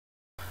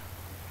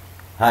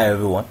Hi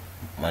everyone,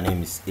 my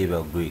name is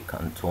Abel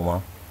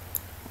Kantoma.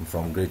 I'm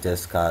from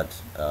GREYTEST Card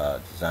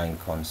Design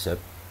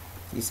Concept.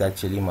 This is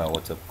actually my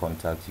WhatsApp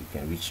contact. You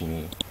can reach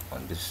me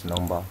on this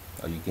number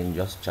or you can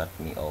just chat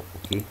me up,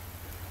 okay?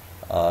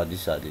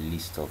 These are the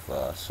list of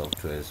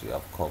softwares we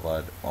have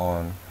covered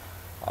on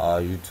our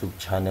YouTube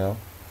channel,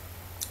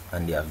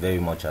 and they are very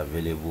much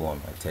available on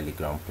my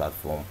Telegram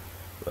platform,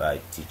 where I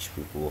teach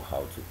people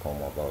how to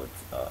come about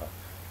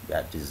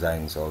their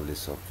designs. All the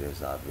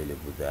softwares are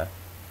available there,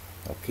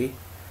 okay?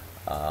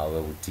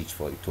 Where we teach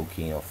for a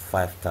token of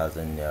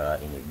 5,000 naira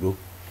in a group,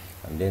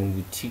 and then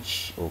we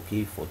teach,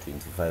 okay, for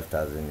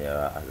 25,000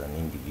 naira as an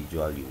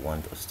individual. You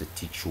want us to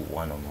teach you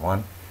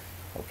one-on-one,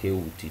 okay,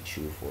 we'll teach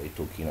you for a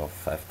token of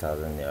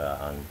 5,000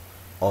 naira, and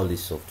all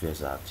these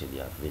softwares are actually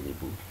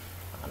available,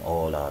 and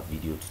all our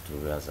video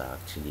tutorials are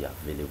actually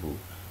available,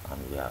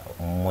 and we are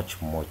much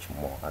more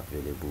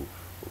available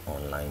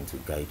online to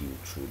guide you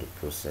through the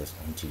process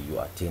until you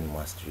attain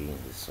mastery in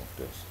the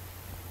softwares,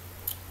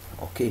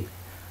 okay.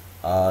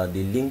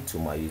 The link to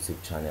my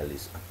YouTube channel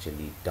is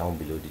actually down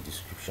below the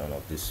description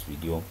of this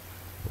video.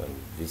 When you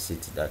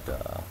visit that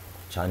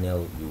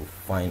channel, you'll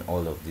find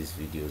all of these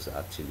videos are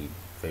actually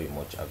very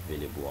much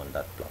available on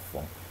that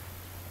platform,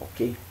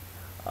 okay.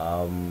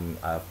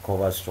 I've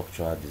covered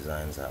structural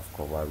designs, I've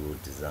covered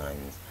road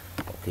designs,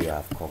 okay,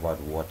 I've covered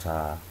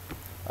water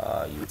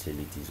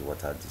utilities,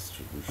 water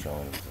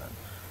distributions, and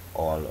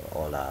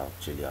all are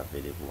actually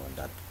available on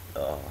that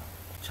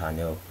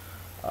channel.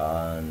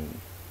 And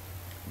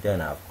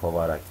then I've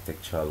covered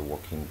architectural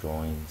working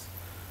drawings,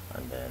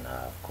 and then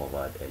I've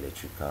covered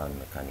electrical and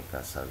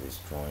mechanical service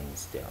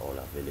drawings. They are all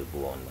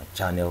available on my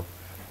channel,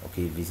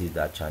 okay. Visit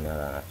that channel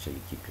and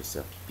actually keep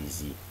yourself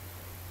busy,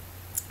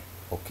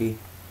 okay.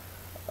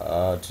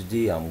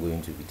 Today I'm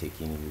going to be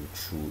taking you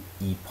through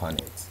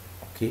EPAnet,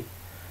 okay.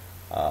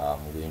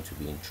 I'm going to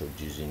be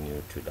introducing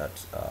you to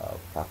that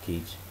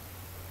package.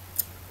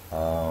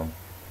 Now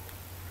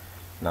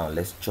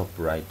let's jump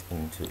right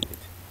into it.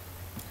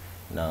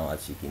 Now,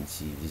 as you can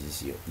see, this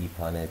is your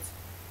EPAnet.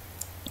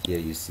 Here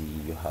you see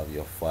you have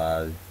your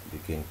file. You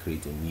can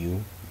create a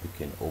new, you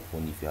can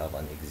open. If you have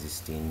an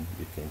existing,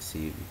 you can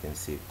save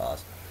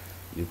as,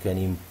 you can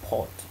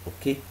import,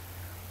 okay.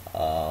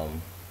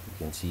 You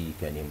can see you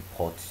can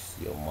import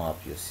your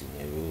map, your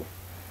scenario,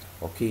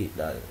 okay.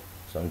 That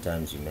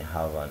sometimes you may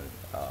have an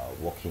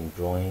working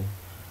drawing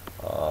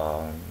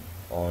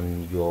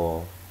on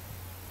your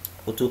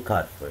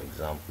AutoCAD, for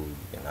example.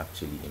 You can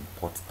actually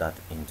import that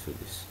into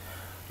this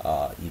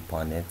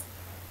EPAnet,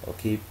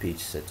 okay. Page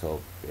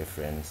setup,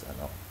 reference, and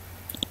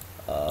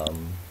all.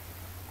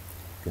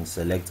 You can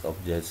select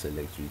object,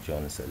 select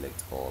region,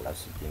 select all,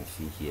 as you can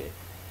see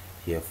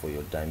here for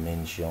your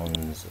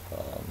dimensions.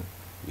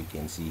 You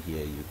can see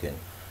here you can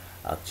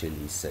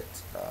actually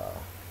set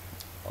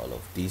all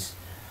of this.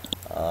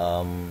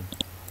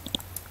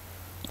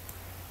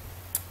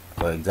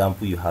 For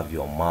example, you have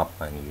your map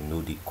and you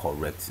know the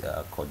correct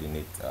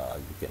coordinate.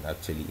 You can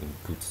actually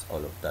input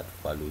all of that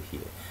value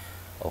here,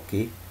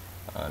 okay,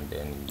 and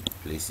then you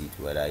place it,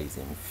 whether it's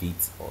in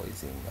feet or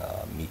it's in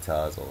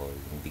meters or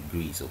in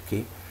degrees,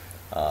 okay.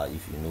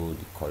 If you know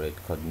the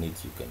correct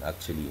coordinates, you can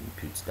actually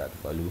input that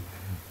value,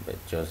 but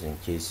just in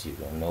case you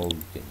don't know,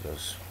 you can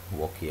just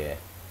walk here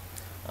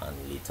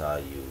and later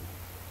you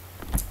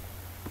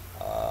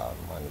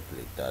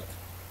manipulate that,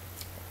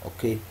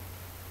 okay.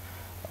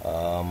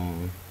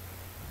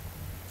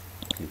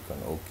 Click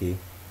on OK,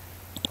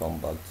 come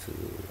back to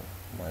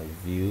my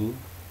view.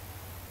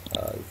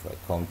 If I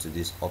come to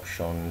these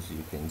options,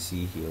 you can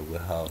see here we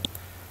have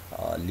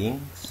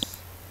links,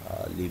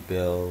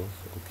 labels,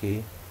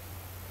 okay,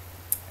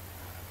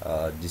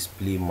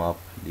 display map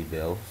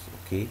labels,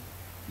 okay,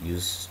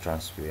 use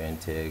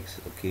transparent text,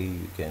 okay.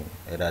 You can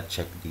either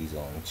check these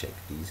or uncheck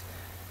these.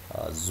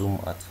 Zoom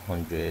at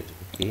 100,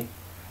 okay.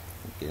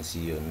 You can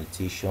see your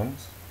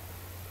notations.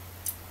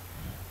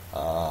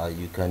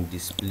 You can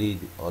display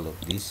all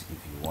of this if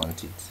you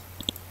want it,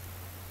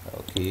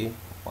 okay.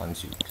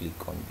 Once you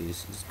click on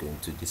this, it's going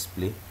to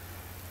display.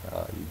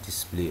 You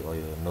display all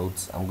your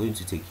notes. I'm going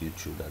to take you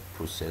through that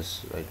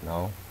process right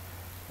now,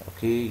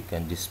 okay. You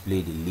can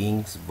display the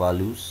links,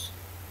 values,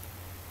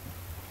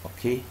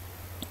 okay.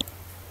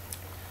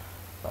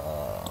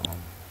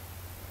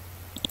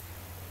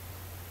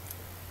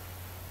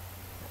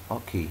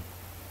 Okay,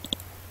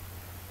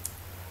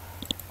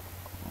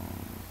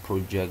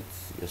 project,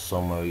 your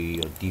summary,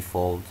 your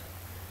default.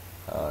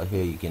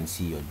 Here you can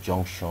see your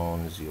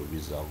junctions, your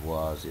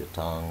reservoirs, your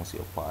tanks,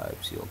 your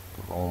pipes, your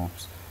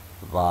pumps,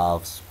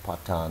 valves,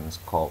 patterns,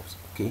 curves,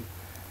 okay.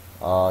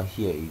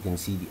 Here you can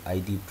see the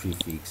ID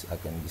prefix. I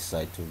can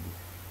decide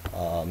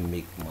to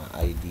make my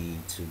ID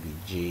to be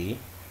J,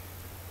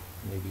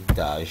 maybe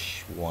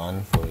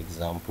 -1, for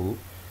example,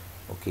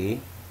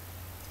 okay.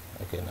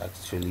 I can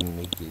actually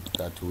make it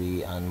that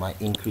way, and my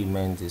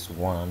increment is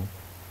 1,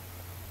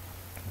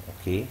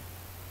 okay.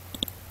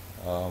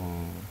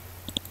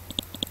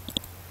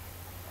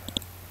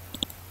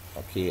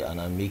 Okay,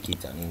 and I make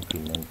it an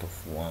increment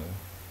of 1.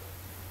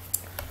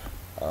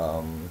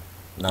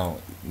 Now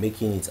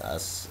making it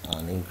as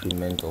an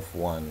increment of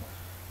 1,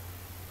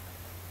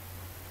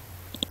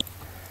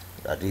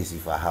 that is,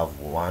 if I have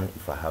 1,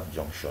 if I have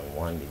junction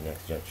 1, the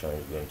next junction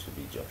is going to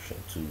be junction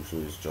 2, so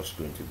it's just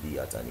going to be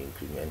at an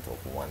increment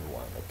of 1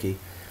 1. Okay,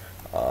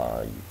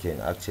 you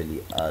can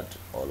actually add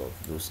all of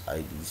those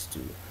IDs to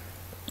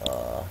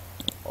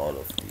all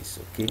of this.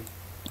 Okay,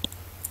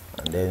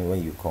 and then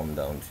when you come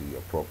down to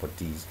your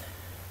properties,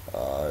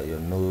 your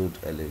node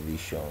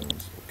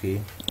elevations, okay,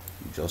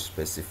 you just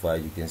specify.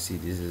 You can see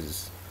this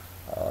is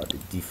the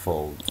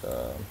default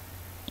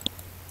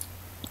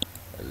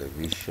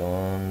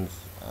elevations,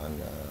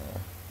 and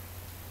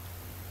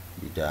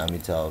the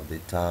diameter of the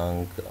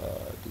tank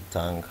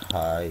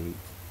height,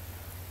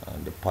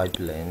 and the pipe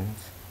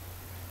length.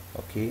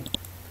 Okay,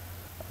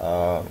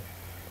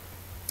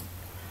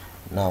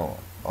 now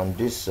on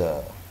this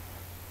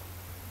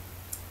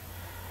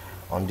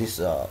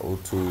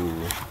auto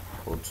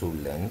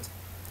length,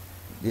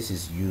 this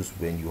is used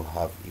when you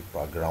have a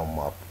background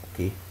map.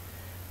 Okay,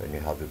 when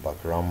you have a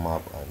background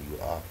map and you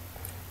are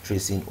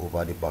tracing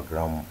over the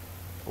background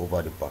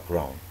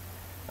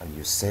and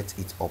you set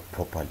it up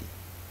properly,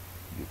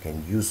 you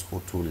can use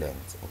auto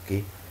length,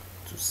 okay,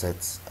 to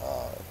set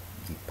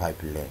the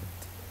pipe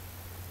length.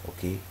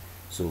 Okay,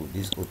 so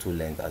this auto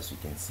length, as you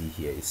can see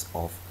here, is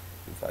off.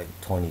 If I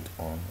turn it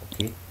on,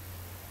 okay,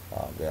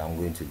 but I'm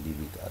going to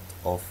leave it at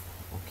off.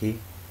 Okay,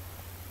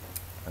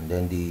 and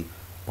then the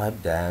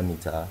pipe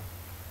diameter,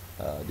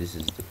 this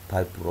is the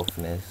pipe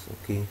roughness.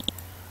 Okay,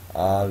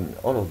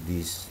 all of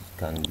these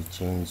can be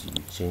changed.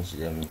 You change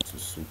them to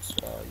suit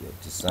your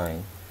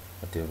design,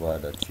 whatever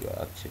that you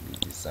are actually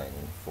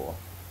designing for.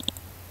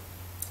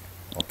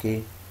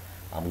 Okay,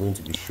 I'm going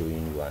to be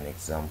showing you an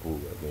example.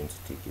 We're going to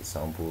take a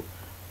sample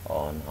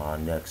on our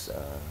next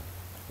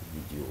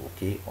video.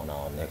 Okay, on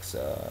our next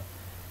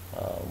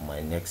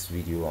my next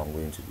video, I'm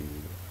going to be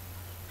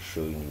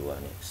showing you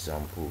an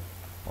example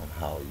on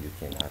how you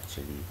can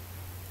actually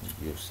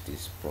use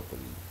this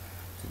properly.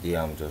 Today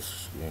I'm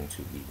just going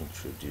to be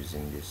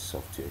introducing this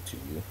software to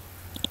you.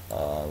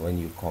 When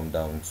you come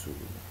down to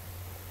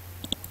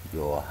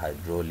your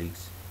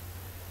hydraulics,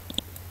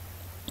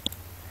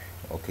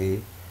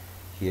 okay,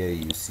 here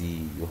you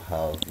see you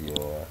have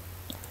your,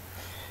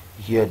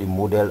 here the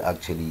model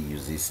actually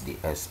uses the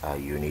SI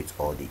unit,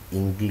 or the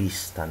English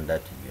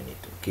Standard Unit.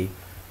 Okay,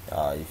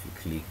 if you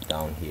click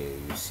down here,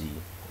 you see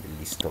the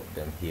list of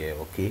them here.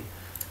 Okay,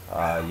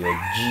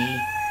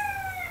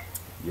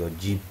 your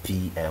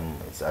GPM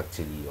is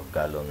actually your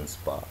gallons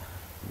per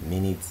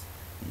minute.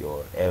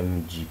 Your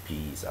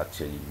MGP is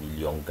actually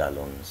million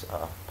gallons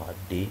per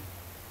day.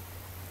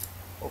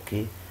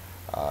 Okay,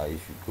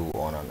 if you go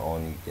on and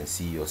on, you can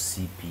see your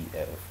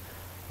CPF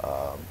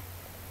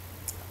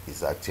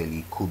is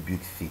actually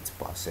cubic feet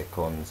per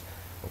second.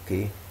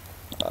 Okay,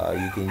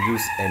 you can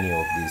use any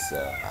of this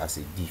as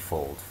a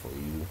default for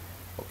you,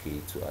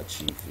 okay, to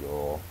achieve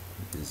your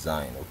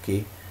design.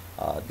 Okay,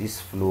 this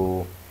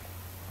flow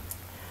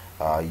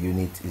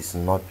unit is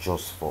not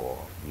just for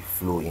the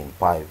flow in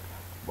pipe,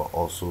 but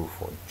also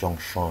for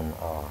junction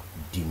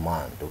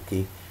demand.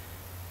 Okay,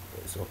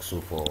 it's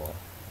also for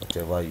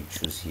whatever you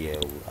choose here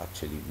will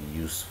actually be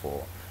used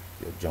for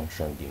your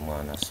junction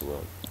demand as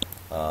well.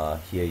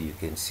 Here you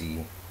can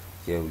see,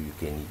 here you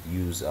can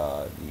use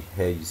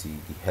here you see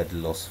the head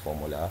loss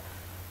formula.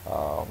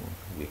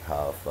 We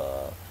have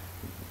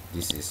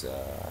this is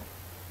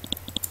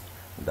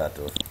that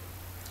of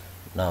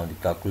now the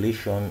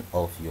calculation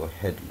of your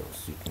head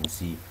loss. You can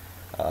see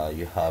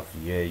you have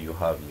here, you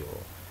have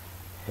your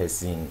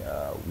Hessing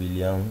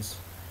Williams,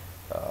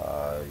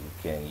 you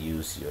can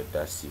use your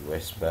Darcy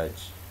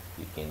Westbatch,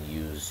 you can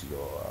use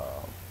your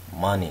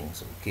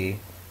Mannings. Okay,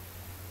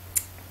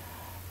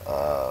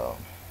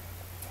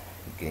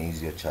 you can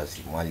use your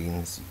chassis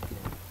Mannings. You can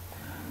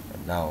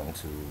down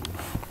to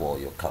for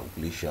your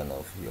calculation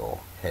of your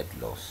head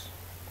loss.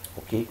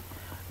 Okay,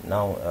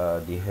 now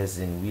the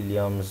Hessing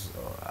Williams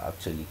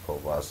actually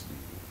covers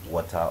the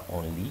water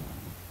only.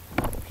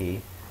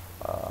 Okay,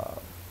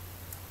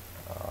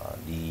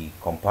 the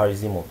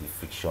comparison of the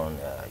friction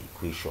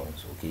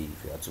equations. Okay,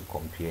 if you are to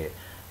compare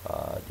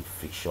the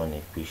friction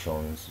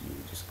equations, you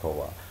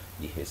discover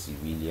the Hessing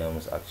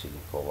Williams actually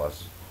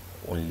covers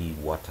only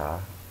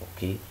water.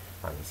 Okay,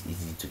 and it's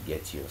easy to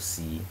get your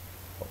C.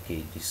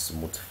 Okay, the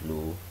smooth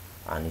flow,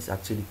 and it's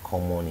actually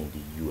common in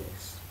the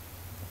US.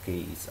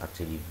 Okay, it's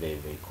actually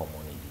very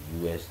common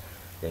in the US.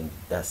 Then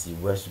that's the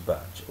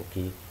Westbatch.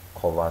 Okay,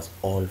 covers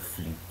all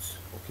fluids.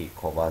 Okay,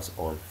 covers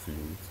all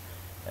fluids,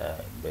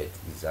 but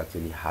it's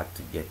actually hard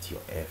to get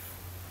your F.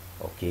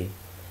 Okay,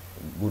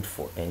 good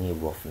for any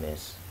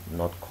roughness,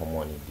 not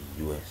common in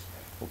the US.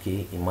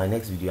 Okay, in my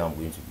next video I'm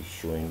going to be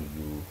showing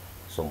you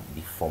some of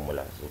the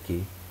formulas.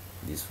 Okay,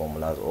 these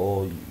formulas,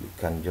 or you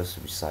can just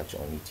research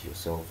on it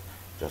yourself.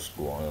 Just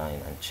go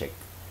online and check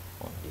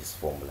on these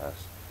formulas.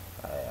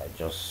 I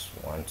just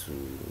want to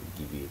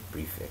give you a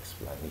brief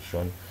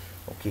explanation.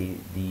 Okay,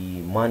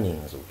 the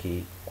Mannings,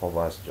 okay,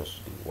 covers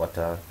just the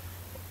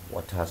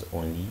waters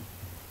only.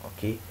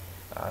 Okay,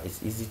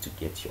 it's easy to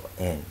get your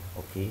N.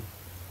 Okay,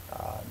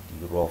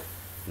 the rough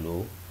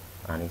flow,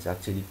 and it's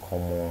actually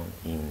common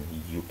in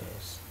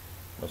US,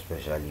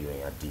 especially when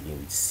you're dealing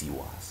with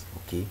seawars.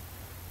 Okay,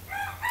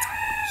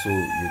 so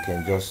you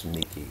can just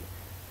make the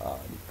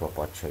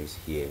proper choice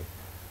here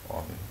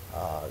on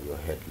your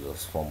head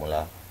loss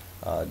formula.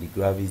 The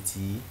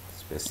gravity,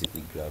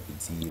 specific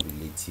gravity,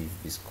 relative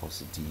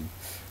viscosity.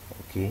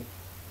 Okay,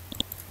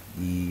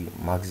 the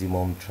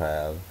maximum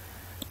trial.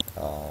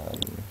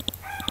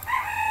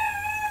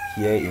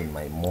 Here in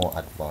my more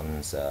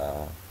advanced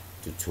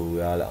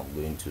tutorial, I'm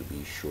going to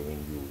be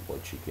showing you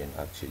what you can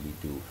actually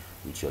do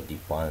with your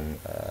demand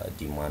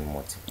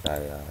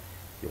multiplier,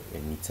 your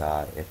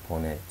emitter,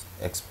 EPAnet,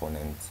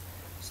 exponent,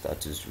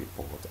 status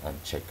report,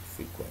 and check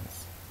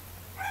frequency.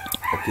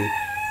 Okay,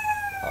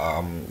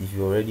 if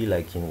you're already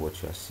liking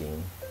what you're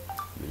seeing,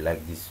 you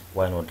like this,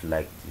 why not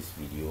like this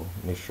video?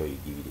 Make sure you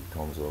give it a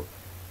thumbs up.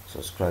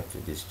 Subscribe to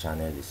this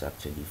channel, it's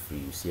actually free.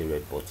 You see a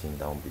red button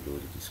down below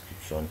the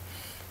description.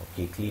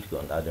 Okay, click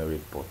on that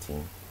red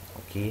button.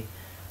 Okay,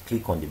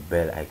 click on the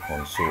bell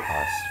icon so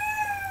as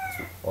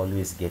to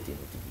always get a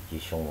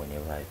notification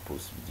whenever I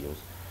post videos.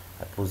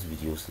 I post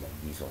videos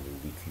like this on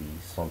a weekly,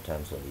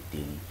 sometimes on a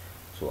daily,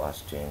 so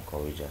as to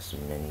encourage as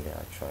many that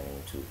are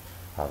trying to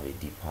have a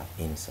deeper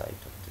insight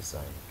of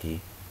design. Okay,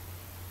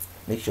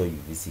 make sure you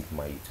visit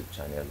my YouTube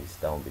channel, it's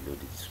down below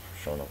the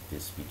description of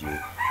this video.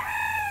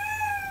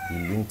 The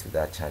link to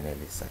that channel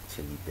is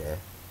actually there.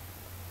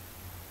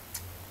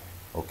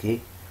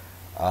 Okay,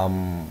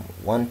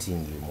 one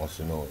thing you must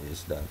know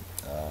is that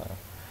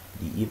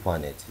the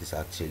EPAnet is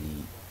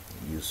actually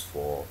used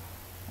for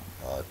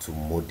to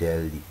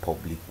model the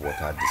public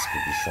water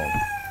distribution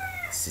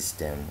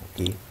system.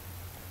 Okay,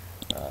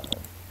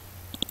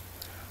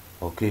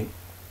 okay,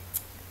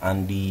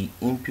 and the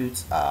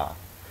inputs are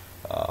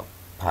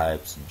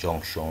pipes,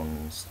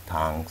 junctions,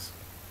 tanks,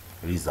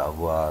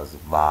 reservoirs,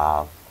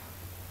 valves,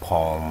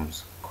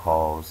 pumps,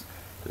 cores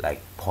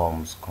like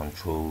pumps,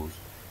 controls,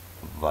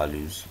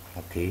 values.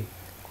 Okay,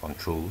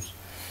 controls,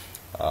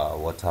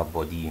 water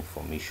body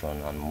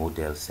information, and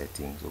model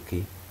settings.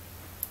 Okay,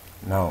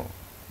 now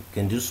you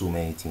can do so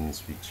many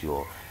things with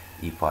your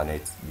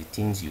EPAnet. The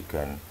things you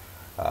can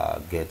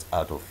get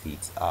out of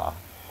it are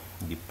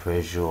the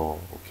pressure,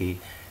 okay,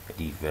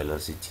 the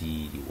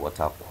velocity, the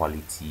water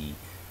quality,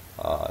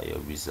 your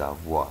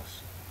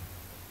reservoirs.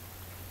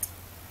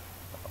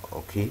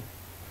 Okay,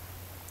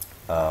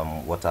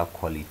 water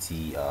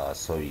quality,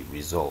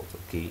 result.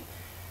 Okay,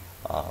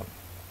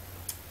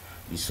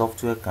 the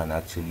software can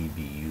actually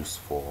be used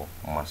for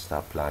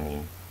master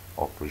planning,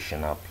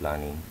 operational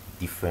planning,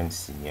 different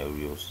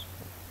scenarios.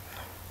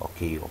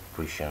 Okay,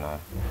 operational,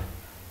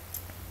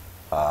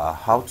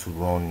 how to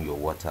run your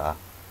water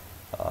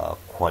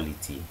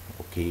quality.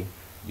 Okay,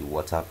 the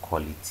water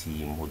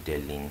quality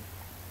modeling.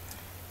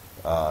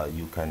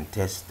 You can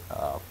test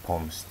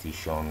pump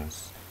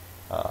stations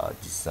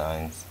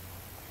designs.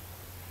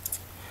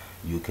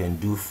 You can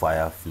do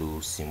fire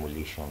flow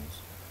simulations,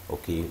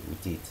 okay,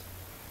 with it.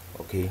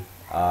 Okay,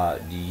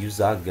 the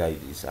user guide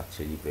is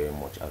actually very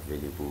much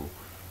available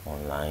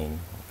online.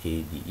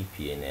 Okay, the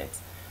EPAnet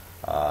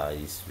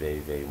is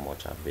very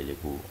much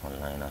available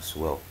online as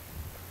well.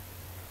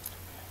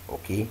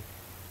 Okay,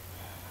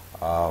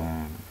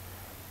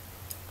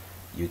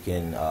 you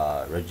can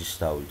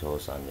register with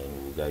us, and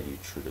then we'll guide you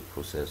through the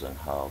process on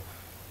how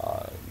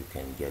you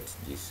can get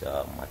this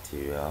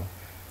material.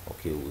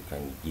 Okay, we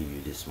can give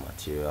you this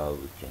material,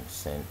 we can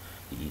send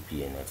the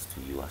EPAnet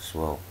to you as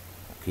well.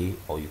 Okay,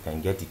 or you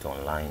can get it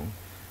online.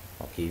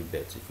 Okay,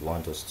 but if you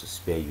want us to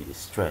spare you the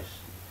stress,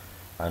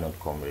 why not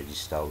come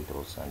register with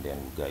us, and then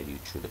we'll guide you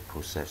through the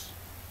process.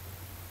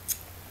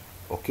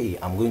 Okay,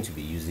 I'm going to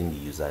be using the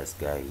user's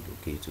guide,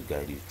 okay, to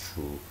guide you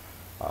through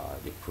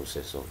the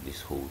process of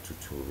this whole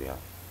tutorial.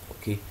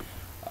 Okay,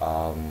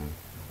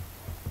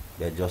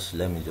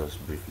 let me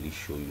just briefly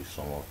show you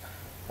some of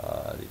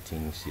the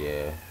things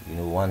here. You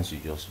know, once you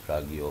just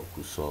drag your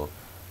cursor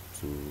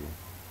to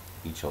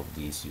each of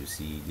these, you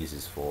see this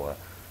is for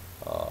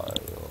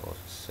your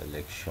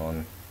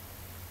selection.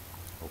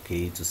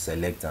 Okay, to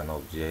select an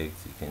object,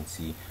 you can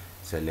see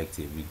select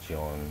a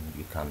region.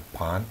 You can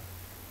pan.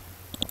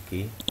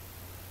 Okay,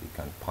 you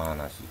can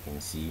pan, as you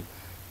can see.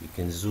 You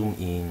can zoom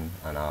in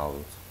and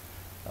out.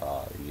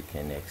 You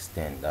can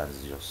extend.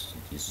 That's just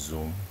this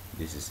zoom.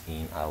 This is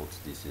in, out.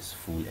 This is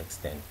full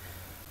extend.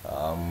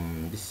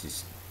 This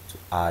is to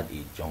add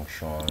a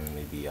junction.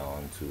 Maybe I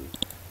want to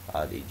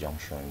add a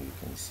junction. You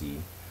can see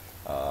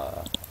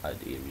add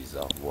a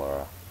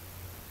reservoir.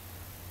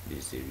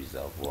 This is a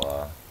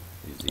reservoir.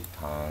 This is a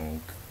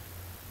tank.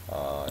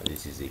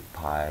 This is a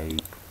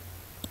pipe.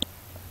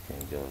 I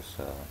can just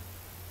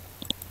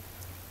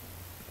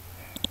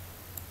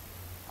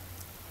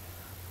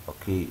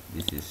okay,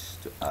 this is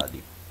to add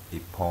a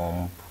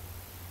pump.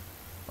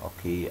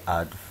 Okay,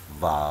 add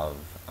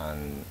valve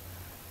and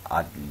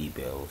add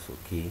labels.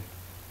 Okay,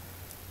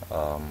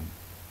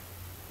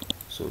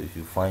 so if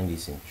you find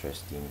this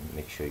interesting,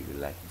 make sure you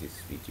like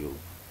this video.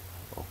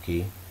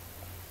 Okay,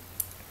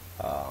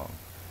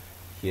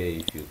 here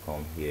if you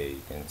come here,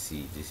 you can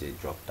see this is a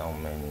drop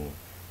down menu.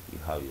 you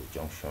have your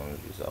junctions,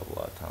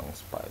 reservoir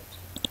tanks, pipes.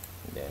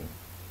 And then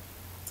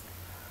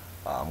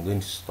I'm going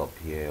to stop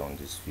here on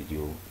this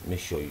video. Make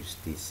sure you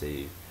stay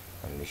safe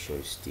and make sure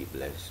you stay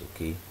blessed.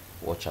 Okay,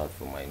 watch out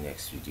for my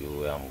next video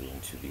where I'm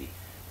going to be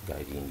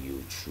guiding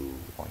you through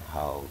on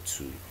how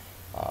to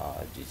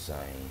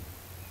design,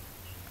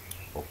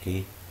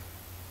 okay,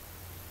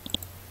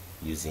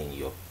 using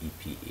your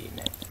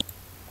EPAnet.